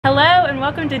and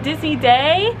welcome to Disney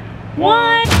Day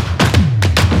 1.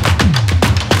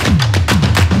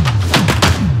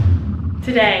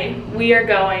 Today we are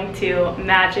going to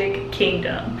Magic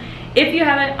Kingdom. If you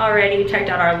haven't already checked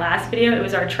out our last video, it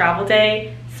was our travel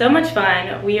day. So much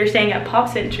fun. We are staying at Pop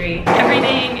Century.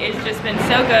 Everything has just been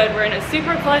so good. We're in a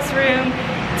super close room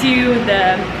to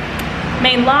the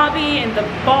main lobby and the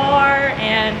bar,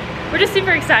 and we're just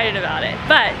super excited about it.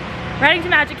 But we're heading to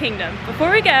Magic Kingdom. Before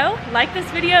we go, like this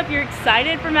video if you're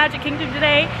excited for Magic Kingdom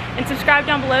today, and subscribe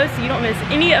down below so you don't miss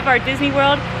any of our Disney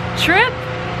World trip.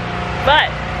 But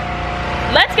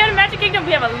let's go to Magic Kingdom.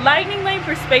 We have a lightning lane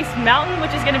for Space Mountain, which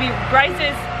is going to be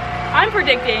Bryce's, I'm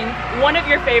predicting, one of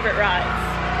your favorite rides.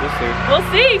 We'll see. We'll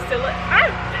see. So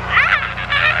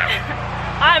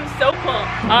I'm so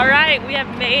pumped. All right, we have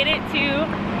made it to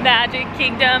Magic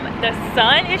Kingdom. The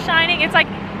sun is shining. It's like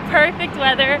perfect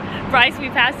weather. Bryce, we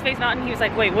passed Space Mountain. He was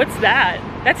like, wait, what's that?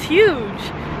 That's huge.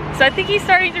 So I think he's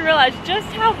starting to realize just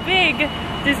how big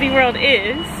Disney World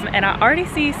is. And I already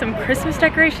see some Christmas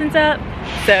decorations up.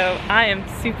 So I am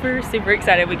super, super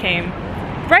excited. We came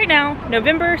right now,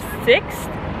 November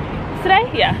 6th.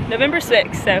 Today? Yeah, November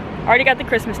 6th. So already got the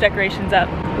Christmas decorations up.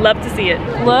 Love to see it.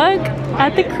 Look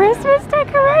at the Christmas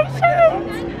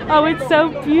decorations. Oh, it's so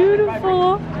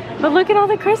beautiful. But look at all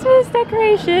the Christmas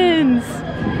decorations.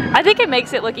 I think it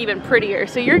makes it look even prettier.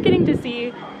 So you're getting to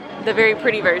see the very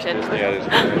pretty version.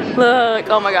 Yeah, look,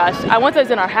 oh my gosh. I want those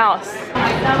in our house.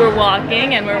 We're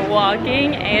walking and we're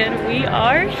walking and we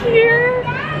are here.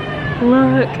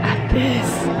 Look at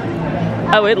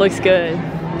this. Oh, it looks good.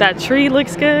 That tree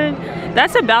looks good.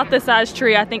 That's about the size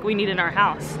tree I think we need in our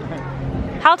house.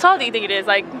 How tall do you think it is?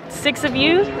 Like 6 of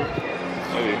you?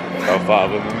 Maybe about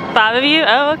 5 of them. 5 of you?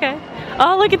 Oh, okay.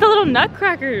 Oh, look at the little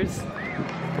nutcrackers.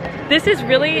 This is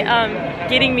really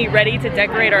getting me ready to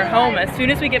decorate our home. As soon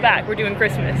as we get back, we're doing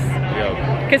Christmas.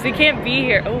 Yeah. Because we can't be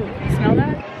here. Oh, you smell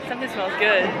that? Something smells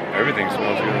good. Everything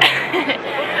smells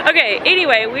good. Okay,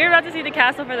 anyway, we're about to see the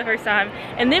castle for the first time.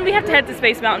 And then we have to head to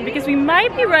Space Mountain because we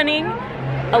might be running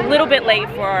a little bit late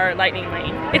for our lightning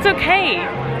lane. It's okay.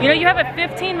 You know, you have a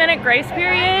 15-minute grace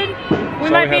period. We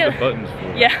might be the buttons for.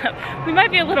 Yeah, we might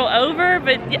be a little over,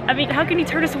 but I mean, how can you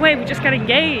turn us away? We just got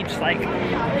engaged. Like,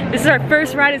 this is our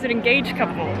first ride as an engaged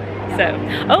couple. So,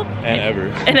 oh.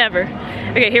 And ever.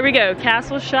 Okay, here we go.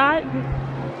 Castle shot.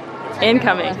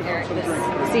 Incoming.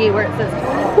 See where it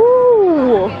says.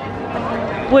 Ooh.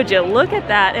 Would you look at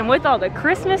that? And with all the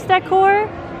Christmas decor,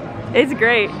 it's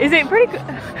great. Is it pretty good?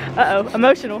 Uh-oh,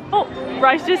 emotional. Oh,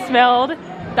 Bryce just smelled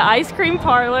the ice cream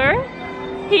parlor.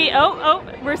 Oh,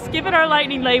 we're skipping our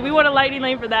lightning lane. We want a lightning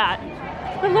lane for that.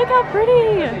 But look how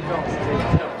pretty.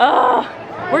 Oh,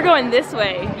 we're going this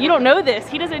way. You don't know this.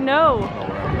 He doesn't know.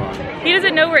 He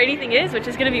doesn't know where anything is, which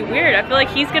is gonna be weird. I feel like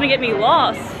he's gonna get me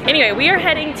lost. Anyway, we are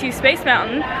heading to Space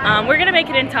Mountain. We're gonna make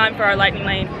it in time for our lightning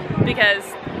lane because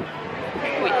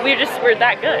we're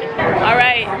that good. All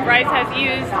right, Bryce has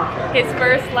used his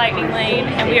first lightning lane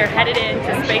and we are headed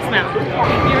into Space Mountain.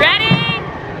 You ready?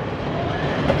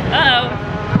 Uh-oh.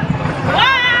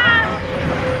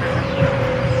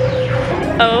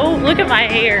 Oh, look at my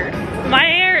hair. My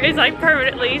hair is like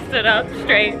permanently stood up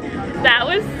straight. That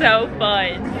was so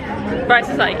fun. Bryce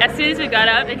was like, as soon as we got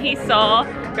up and he saw,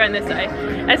 going this way,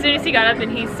 as soon as he got up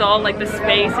and he saw like the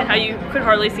space and how you could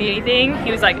hardly see anything,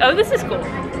 he was like, oh, this is cool.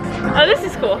 Oh, this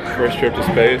is cool. First trip to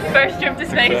space. First trip to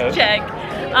space, check.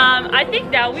 I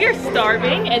think now we are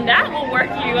starving and that will work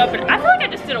you up. And I feel like I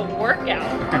just did a workout.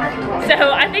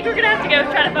 So I think we're gonna have to go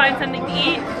try to find something to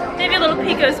eat. Maybe a little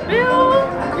Pico's Bill.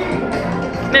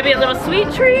 Maybe a little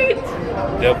sweet treat.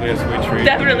 Definitely a sweet treat.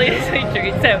 Definitely a sweet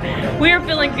treat. So we are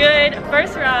feeling good.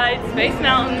 First ride, Space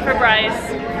Mountain for Bryce.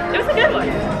 It was a good one.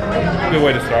 Good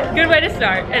way to start. Good way to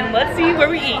start. And let's see where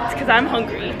we eat, because I'm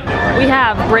hungry. We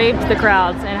have braved the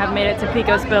crowds and have made it to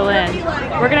Pico's Bill Inn.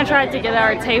 We're gonna try to get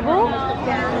our table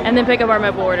and then pick up our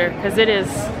mobile order, because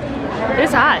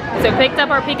it's hot. So picked up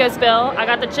our Pico's Bill. I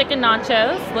got the chicken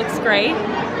nachos, looks great.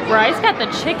 Bryce got the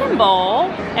chicken bowl,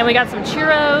 and we got some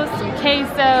churros, some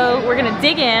queso. We're gonna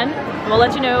dig in, and we'll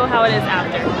let you know how it is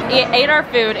after. We ate our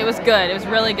food, it was good, it was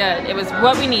really good. It was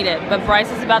what we needed, but Bryce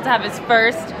is about to have his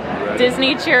first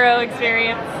Disney churro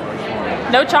experience.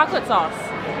 No chocolate sauce.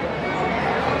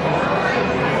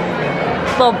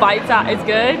 Little bites out, it's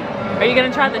good. Are you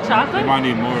gonna try the chocolate? We might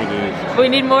need more of this. We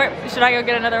need more, should I go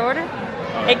get another order?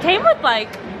 It came with like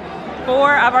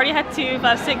 4, I've already had 2,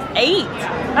 5, 6, 8.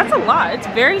 That's a lot, it's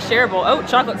very shareable. Oh,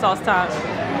 chocolate sauce time.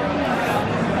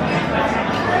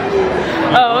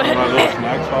 Oh. My little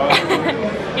snack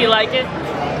sauce. You like it?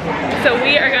 So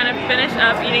we are gonna finish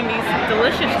up eating these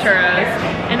delicious churros.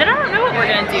 And then I don't know what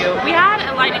we're gonna do. We had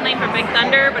a lightning lane for Big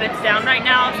Thunder, but it's down right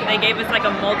now, so they gave us like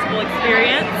a multiple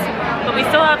experience. But we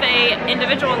still have a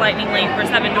individual lightning lane for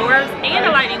Seven Dwarfs and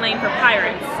a lightning lane for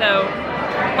Pirates. So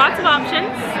lots of options.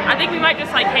 I think we might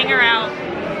just like hang around,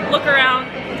 look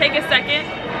around, take a second,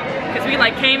 because we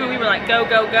like came and we were like go,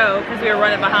 go, go, because we were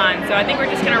running behind. So I think we're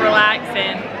just gonna relax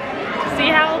and see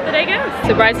how the day goes.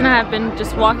 So Bryce and I have been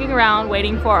just walking around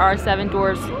waiting for our Seven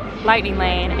Dwarfs lightning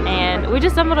lane, and we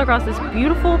just stumbled across this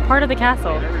beautiful part of the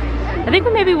castle. I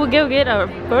think maybe we'll go get a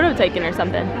photo taken or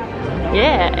something.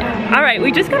 Yeah. All right,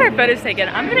 we just got our photos taken.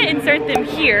 I'm gonna insert them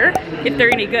here if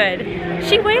they're any good.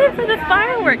 She waited for the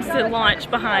fireworks to launch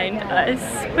behind us,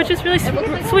 which is really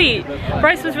sweet.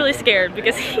 Bryce was really scared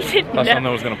because he didn't know. I thought that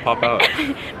was gonna pop out.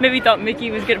 Maybe thought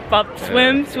Mickey was gonna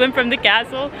swim from the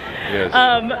castle. Yes.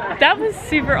 That was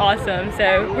super awesome.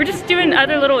 So we're just doing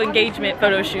other little engagement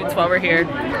photo shoots while we're here.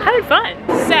 Having fun.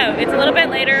 So it's a little bit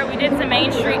later. We did some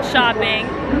Main Street shopping,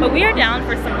 but we are down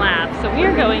for some laughs. So we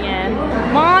are going in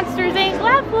Monsters Inc.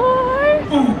 Laugh Floor.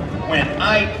 When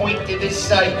I point to this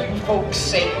side, you folks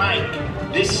say Mike.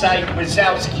 This side,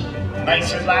 Wazowski.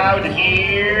 Nice and loud,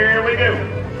 here we go.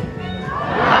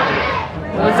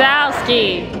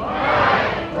 Wazowski.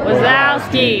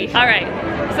 Wazowski. All right,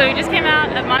 so we just came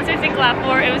out of Monsters Inc. Laugh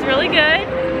Floor. It was really good.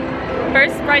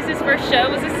 Bryce's first show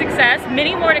was a success.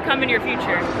 Many more to come in your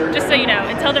future, just so you know,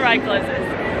 until the ride closes.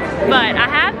 But I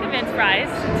have convinced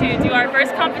Bryce to do our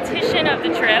first competition of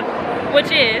the trip,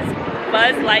 which is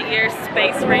Buzz Lightyear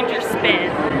Space Ranger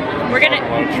Spin. We're gonna,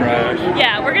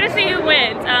 yeah, we're gonna see who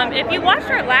wins. If you watched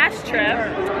our last trip,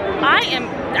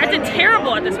 I did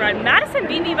terrible at this ride. Madison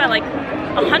beat me by like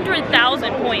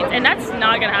 100,000 points, and that's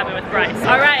not gonna happen with Bryce.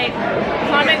 All right,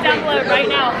 comment down below right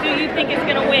now who you think is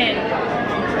gonna win.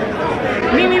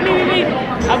 Me.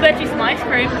 I'll bet you some ice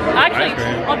cream. Actually,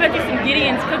 I'll bet you some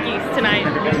Gideons Cookies tonight.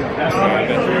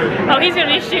 Oh, he's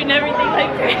gonna be shooting everything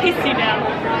like crazy now.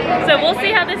 So we'll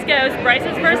see how this goes.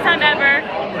 Bryce's first time ever.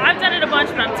 I've done it a bunch,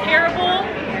 but I'm terrible.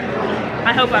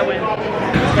 I hope I win.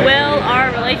 Will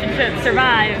our relationship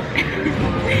survive?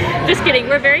 Just kidding,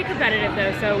 we're very competitive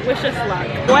though, so wish us luck.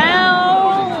 Well.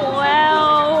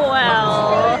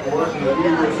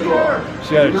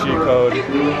 She had a cheat code.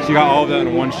 She got all of that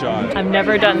in one shot. I've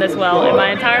never done this well in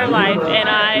my entire life, and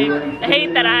I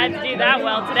hate that I had to do that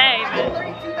well today, but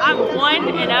I'm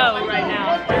 1-0 right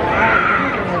now.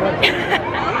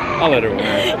 I'll let her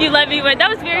win. You let me win. That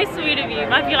was very sweet of you.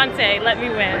 My fiance let me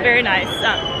win. Very nice.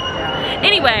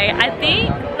 Anyway, I think,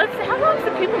 how long is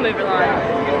the people mover line?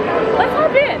 Let's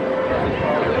hop in.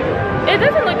 It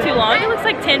doesn't look too long. It looks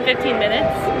like 10-15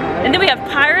 minutes. And then we have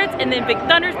Pirates, and then Big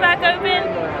Thunder's back open.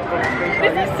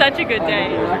 This is such a good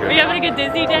day. Are you having a good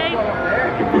Disney day?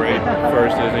 Great.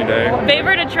 First Disney day.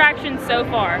 Favorite attraction so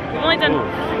far? We've only done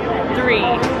 3.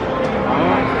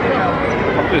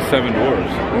 Probably Seven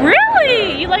Dwarfs.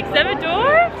 Really? You like Seven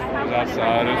Dwarfs? It was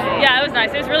outside. Yeah, it was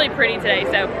nice. It was really pretty today.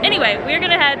 So anyway, we're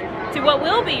gonna head to what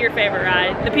will be your favorite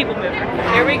ride, the People Mover.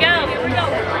 Here we go. Here we go.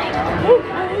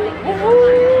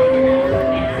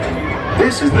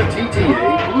 This is the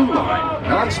TTA Blue Line,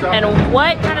 non-stop. And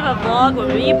what kind of a vlog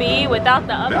would we be without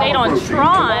the update on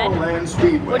Tron,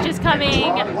 which is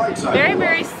coming very,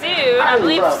 very soon. I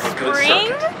believe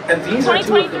spring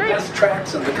 2023.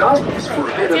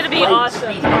 It's gonna be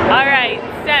awesome. All right,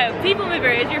 so People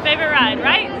Mover is your favorite ride,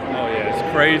 right? Oh yeah, it's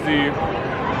crazy.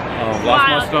 Lost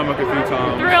my stomach a few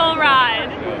times. Thrill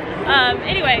ride.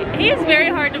 Anyway, he is very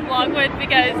hard to vlog with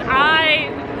because I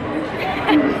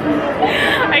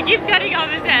keep cutting off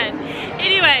his head.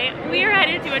 Anyway, we are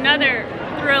headed to another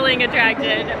thrilling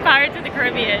attraction, Pirates of the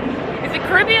Caribbean. Is it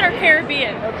Caribbean or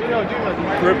Caribbean?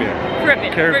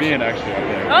 Caribbean. Caribbean, actually, I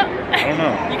think. Oh, I don't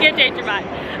know. You can't change your mind.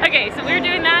 Okay, so we're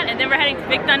doing that, and then we're heading to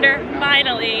Big Thunder,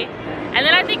 finally. And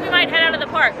then I think we might head out of the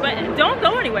park, but don't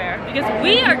go anywhere because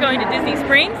we are going to Disney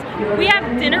Springs. We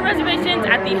have dinner reservations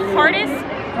at the hardest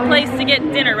place to get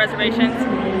dinner reservations,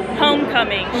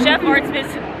 Homecomin. Chef Art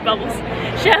Smith's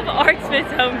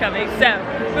Homecoming. So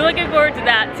we're looking forward to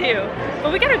that too.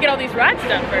 But we gotta get all these rides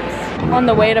done first. On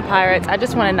the way to Pirates, I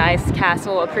just want a nice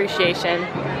castle appreciation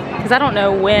because I don't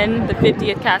know when the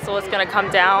 50th castle is gonna come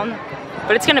down,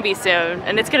 but it's gonna be soon,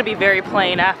 and it's gonna be very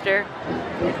plain after.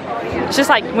 It's just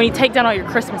like when you take down all your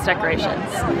Christmas decorations.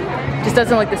 It just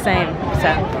doesn't look the same. So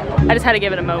I just had to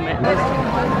give it a moment.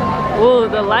 Ooh,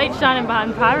 the light shining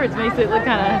behind Pirates makes it look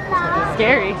kind of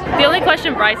scary. The only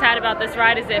question Bryce had about this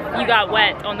ride is if you got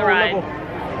wet on the ride.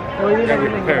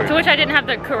 To which I didn't have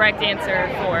the correct answer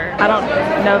for. I don't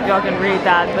know if y'all can read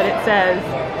that, but it says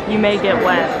you may get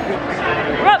wet.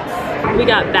 Whoops! We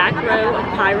got back row of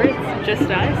Pirates, just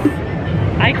us.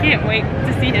 I can't wait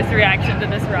to see his reaction to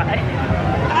this ride.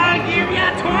 I give you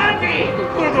 20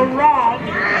 for the wrong.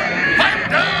 Pipe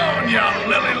down, you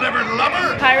lily-livered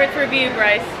lover. Pirates review,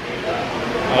 Bryce.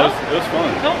 It was fun.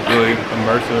 Really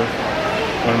immersive.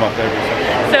 One of my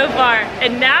favorites So far.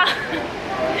 And now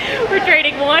we're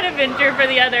trading one adventure for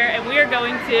the other, and we are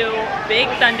going to Big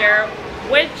Thunder,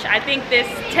 which I think this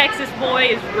Texas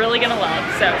boy is really gonna love.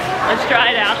 So let's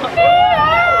try it out.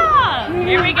 Yeah!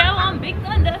 Here we go on Big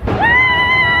Thunder.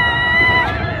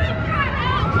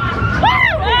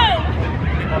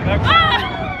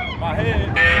 My head.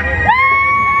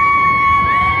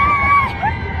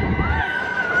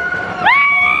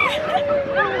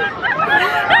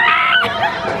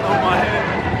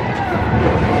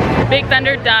 Big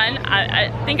Thunder done. I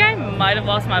think I might have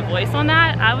lost my voice on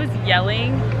that. I was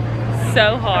yelling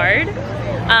so hard.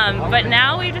 But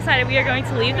now we've decided we are going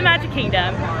to leave the Magic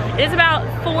Kingdom. It is about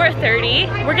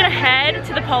 4:30. We're gonna head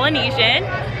to the Polynesian.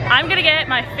 I'm gonna get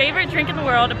my favorite drink in the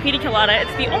world, a pina colada.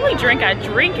 It's the only drink I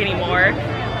drink anymore,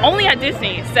 only at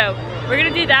Disney. So we're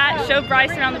gonna do that, show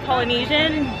Bryce around the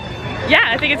Polynesian. Yeah,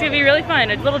 I think it's gonna be really fun.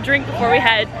 A little drink before we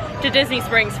head to Disney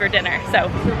Springs for dinner.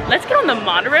 So let's get on the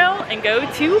monorail and go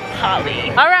to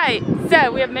Poly. All right,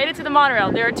 so we have made it to the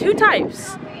monorail. There are two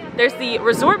types. There's the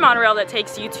resort monorail that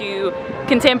takes you to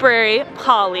Contemporary,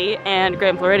 Poly, and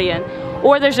Grand Floridian.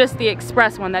 Or there's just the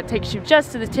express one that takes you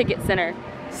just to the ticket center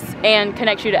and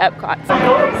connects you to Epcot.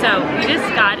 So we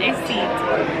just got a seat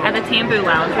at the Tambu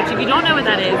Lounge, which if you don't know what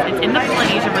that is, it's in the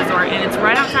Polynesian Resort and it's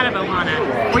right outside of Ohana,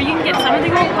 where you can get some of the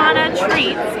Ohana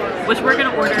treats, which we're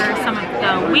gonna order some of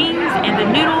the wings and the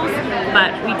noodles,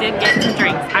 but we did get some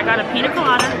drinks. I got a pina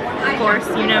colada, of course,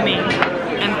 you know me,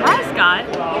 and Bryce got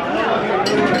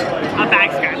a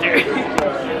bag scratcher.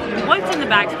 What's in the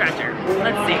bag scratcher?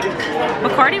 Let's see.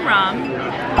 Bacardi rum,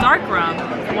 dark rum,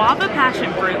 guava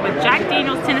passion fruit with Jack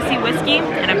Daniel's Tennessee whiskey,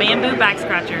 and a bamboo bag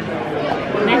scratcher.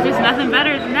 There's just nothing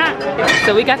better than that.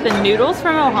 So we got the noodles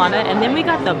from Ohana, and then we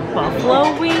got the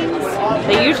buffalo wings.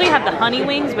 They usually have the honey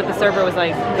wings, but the server was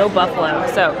like, go buffalo.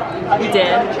 So we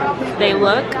did. They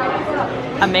look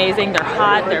amazing. They're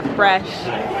hot, they're fresh.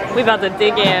 We about to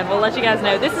dig in. We'll let you guys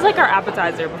know. This is like our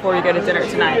appetizer before we go to dinner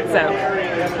tonight. So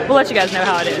we'll let you guys know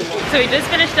how it is. So we just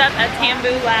finished up at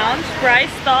Tambu Lounge. Bryce,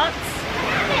 thoughts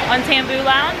on Tambu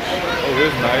Lounge? Oh, it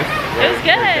was nice. It was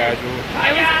good. Casual.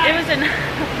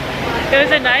 It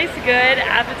was a nice, good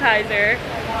appetizer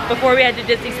before we head to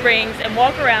Disney Springs and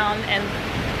walk around and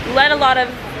let a lot of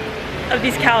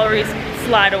these calories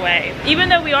slide away. Even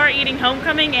though we are eating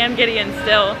Homecomin and Gideons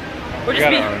still, we're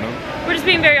just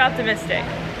being very optimistic.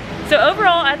 So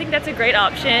overall, I think that's a great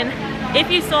option.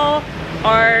 If you saw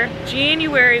our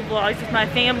January vlogs with my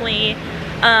family,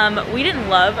 we didn't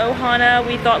love Ohana.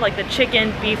 We thought like the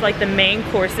chicken, beef, like the main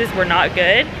courses were not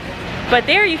good. But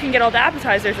there you can get all the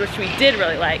appetizers, which we did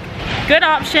really like. Good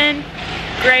option,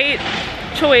 great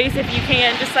choice if you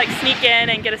can just like sneak in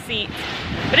and get a seat.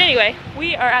 But anyway,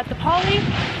 we are at the Poly.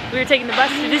 We are taking the bus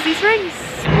to Disney Springs.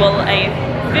 Well, a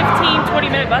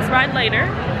 15-20 minute bus ride later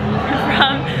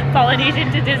from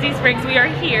Polynesian to Disney Springs, we are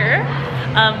here.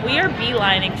 We are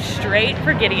beelining straight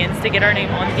for Gideons to get our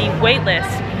name on the wait list.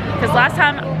 Because last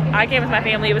time I came with my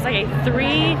family, it was like a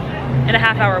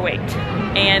 3.5 hour wait.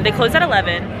 And they closed at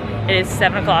 11. It is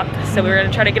 7 o'clock, so we're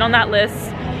gonna try to get on that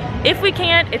list. If we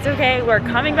can't, it's okay. We're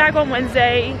coming back on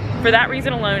Wednesday for that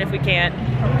reason alone if we can't.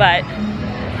 But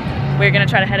we're gonna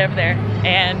try to head over there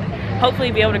and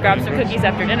hopefully be able to grab some cookies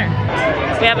after dinner.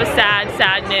 We have a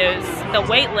sad news. The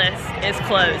wait list is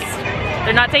closed.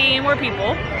 They're not taking any more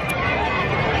people.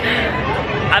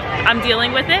 I'm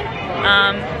dealing with it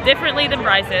differently than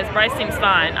Bryce is. Bryce seems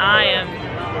fine. I am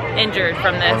injured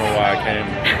from this. I don't know why I came.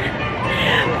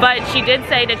 But she did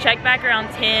say to check back around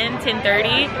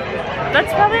 10:30.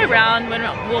 That's probably around when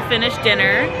we'll finish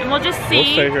dinner, and we'll just see.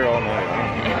 We'll stay here all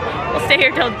night. We'll stay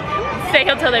here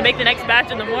till they make the next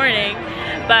batch in the morning.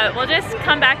 But we'll just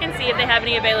come back and see if they have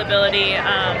any availability.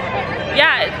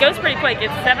 Yeah, it goes pretty quick.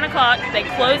 It's 7 o'clock. They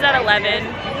close at 11,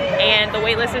 and the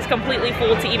wait list is completely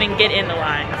full to even get in the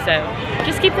line. So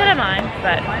just keep that in mind.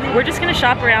 But we're just gonna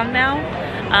shop around now.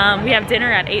 We have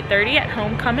dinner at 8:30 at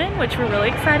Homecomin, which we're really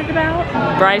excited about.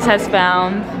 Bryce has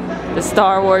found the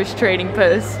Star Wars trading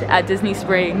post at Disney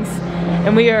Springs,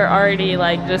 and we are already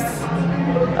like just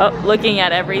looking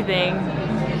at everything.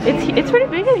 It's pretty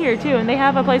big in here too, and they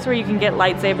have a place where you can get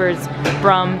lightsabers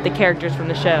from the characters from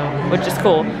the show, which is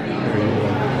cool.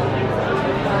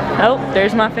 Oh,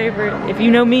 there's my favorite. If you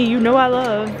know me, you know I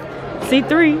love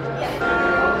C3.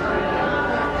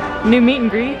 New meet and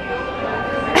greet.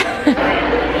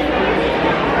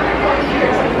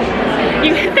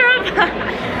 You can throw it back.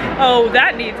 Oh,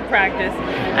 that needs practice.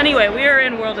 Anyway, we are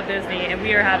in World of Disney and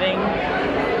we are having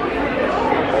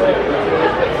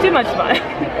Too much fun.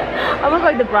 I look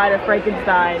like the bride of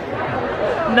Frankenstein.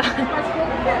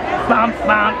 Bump,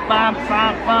 bump, bump,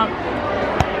 bump, bump.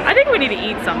 I think we need to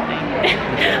eat something.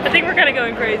 I think we're kind of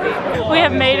going crazy. We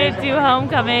have made it to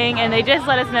Homecoming and they just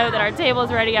let us know that our table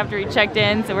is ready after we checked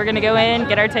in. So we're gonna go in,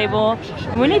 get our table.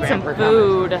 We need some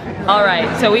food. All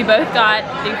right, so we both got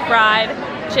the fried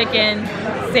chicken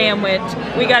sandwich.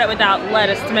 We got it without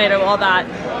lettuce, tomato, all that.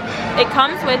 It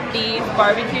comes with these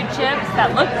barbecue chips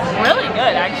that look really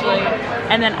good actually.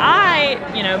 And then I,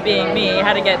 you know, being me,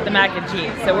 had to get the mac and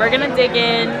cheese. So we're gonna dig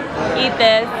in, eat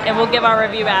this, and we'll give our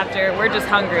review after. We're just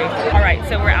hungry. All right,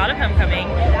 so we're out of Homecoming.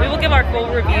 We will give our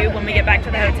full review when we get back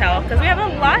to the hotel because we have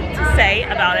a lot to say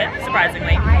about it,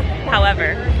 surprisingly.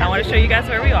 However, I wanna show you guys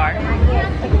where we are.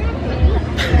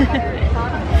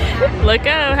 Look,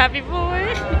 oh, happy boy.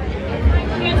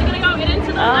 He's gonna go get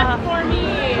into the left for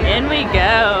me. In we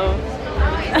go.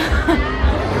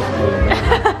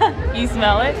 You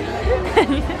smell it?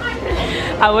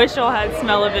 I wish y'all had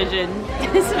smell-o-vision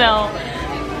to smell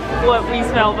what we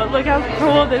smell, but look how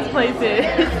cool this place is.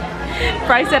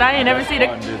 Bryce said I ain't never seen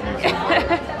a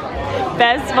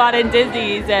best spot in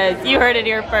Disney, he says. You heard it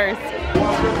here first.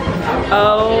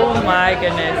 Oh my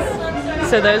goodness.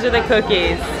 So those are the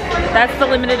cookies. That's the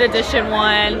limited edition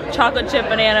one. Chocolate chip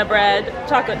banana bread,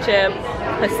 chocolate chip,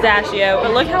 pistachio.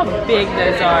 But look how big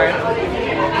those are.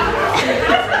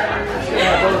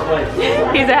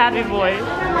 He's a happy boy.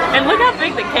 And look how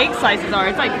big the cake slices are.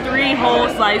 It's like 3 whole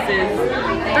slices,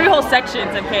 3 whole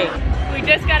sections of cake. We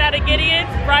just got out of Gideons.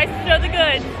 Bryce, show the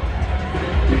goods.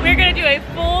 We're gonna do a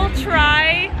full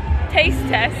taste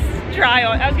test. Try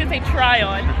on.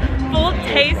 Full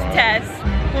taste test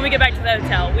when we get back to the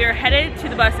hotel. We are headed to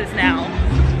the buses now.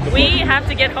 We have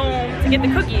to get home to get the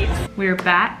cookies. We're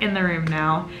back in the room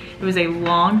now. It was a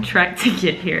long trek to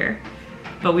get here,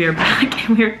 but we are back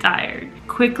and we're tired.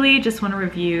 Quickly, just want to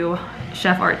review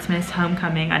Chef Art Smith's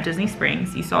Homecoming at Disney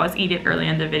Springs. You saw us eat it early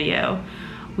in the video.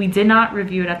 We did not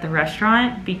review it at the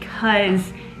restaurant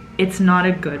because it's not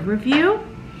a good review.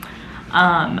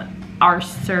 Our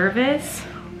service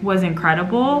was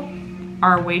incredible.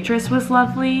 Our waitress was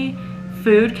lovely.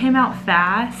 Food came out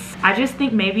fast. I just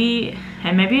think maybe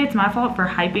it's my fault for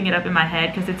hyping it up in my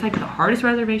head because it's like the hardest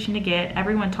reservation to get.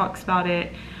 Everyone talks about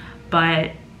it,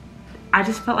 but I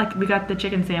just felt like we got the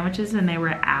chicken sandwiches and they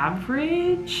were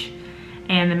average,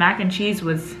 and the mac and cheese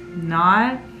was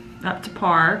not up to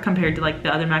par compared to like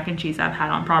the other mac and cheese I've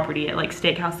had on property at like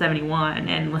Steakhouse 71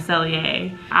 and Le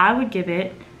Cellier. I would give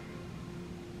it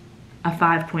a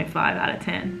 5.5 out of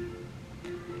 10.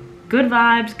 Good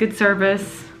vibes, good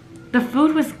service. The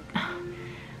food was,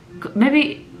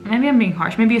 maybe I'm being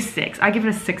harsh, maybe a 6. I give it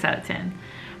a 6 out of 10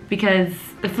 because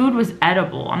the food was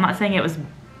edible. I'm not saying it was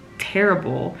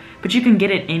terrible, but you can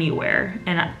get it anywhere.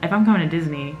 And if I'm going to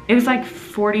Disney, it was like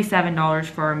 $47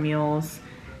 for our meals.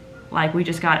 Like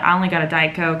I only got a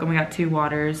Diet Coke and we got 2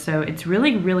 waters. So it's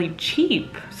really, really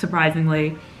cheap,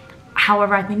 surprisingly.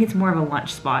 However, I think it's more of a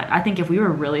lunch spot. I think if we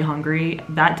were really hungry,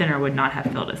 that dinner would not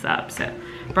have filled us up. So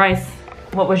Bryce,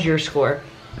 what was your score?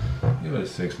 It was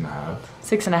 6.5.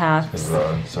 6.5. Because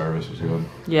the service was good.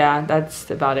 Yeah,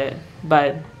 that's about it.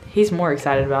 But he's more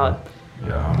excited about.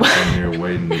 Yeah, I'm sitting here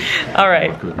waiting. All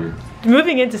right.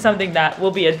 Moving into something that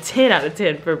will be a 10 out of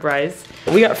 10 for Bryce.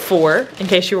 We got 4, in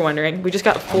case you were wondering. We just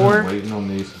got 4. I've been waiting on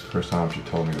these. It's the first time she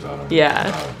told me about them.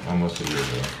 Yeah. Almost a year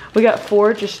ago. We got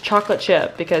 4 just chocolate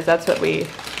chip because that's what we.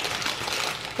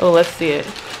 Oh, let's see it.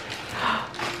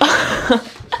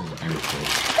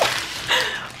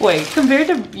 Wait, compared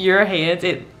to your hands,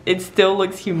 it still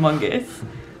looks humongous.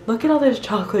 Look at all those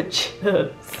chocolate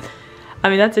chips. I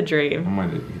mean, that's a dream. I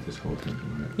might eat this whole thing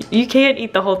tonight. You can't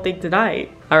eat the whole thing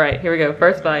tonight. All right, here we go.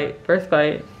 First bite. First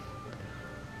bite.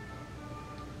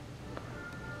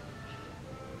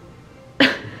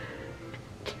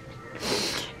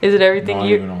 Is it everything Not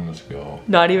you? Not even on the scale.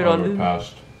 Not even on the.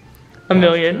 Past a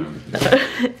million.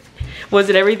 Was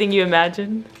it everything you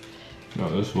imagined? No,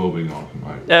 this will be gone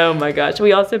tonight. Oh my gosh.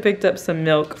 We also picked up some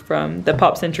milk from the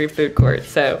Pop Century food court.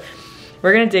 So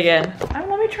we're gonna dig in.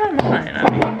 Let me try mine. I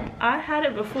mean, I had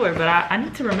it before, but I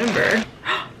need to remember.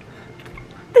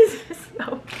 This is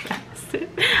so massive.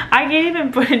 I can't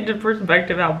even put into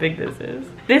perspective how big this is.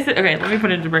 Okay, let me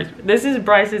put it into perspective. This is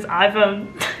Bryce's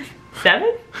iPhone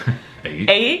 7?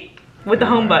 8 with the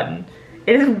home button.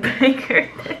 It is bigger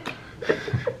than...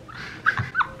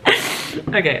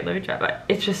 Okay, let me try it.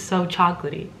 It's just so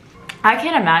chocolatey. I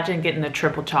can't imagine getting the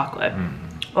triple chocolate.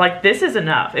 Like, this is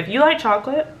enough. If you like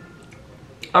chocolate,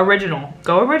 original.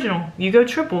 Go original. You go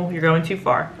triple, you're going too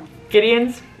far.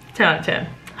 Gideons, 10 out of 10.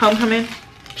 Homecoming,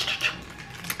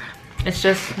 it's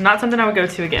just not something I would go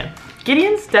to again.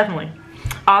 Gideon's, definitely.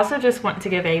 I also just want to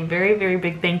give a very, very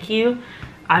big thank you.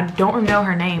 I don't know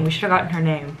her name. We should have gotten her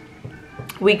name.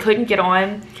 We couldn't get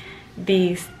on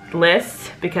the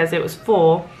list because it was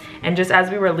full. And just as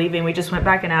we were leaving, we just went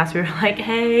back and asked. We were like,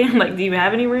 hey, like, do you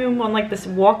have any room on like this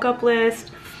walk-up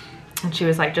list? And she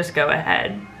was like, just go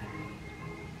ahead.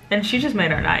 And she just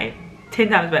made our night 10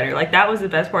 times better. Like, that was the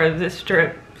best part of this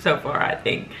trip so far, I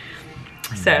think.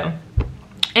 So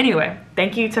anyway,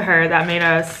 thank you to her. That made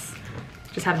us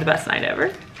just have the best night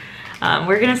ever.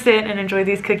 We're gonna sit and enjoy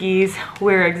these cookies.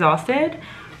 We're exhausted.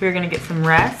 We're gonna get some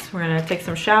rest. We're gonna take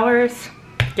some showers,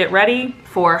 get ready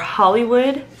for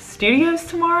Hollywood Studios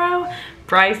tomorrow.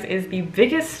 Bryce is the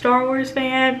biggest Star Wars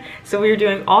fan, so we're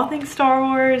doing all things Star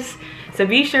Wars. So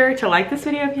be sure to like this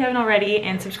video if you haven't already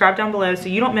and subscribe down below so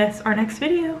you don't miss our next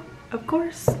video, of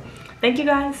course. Thank you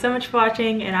guys so much for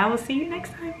watching, and I will see you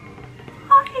next time.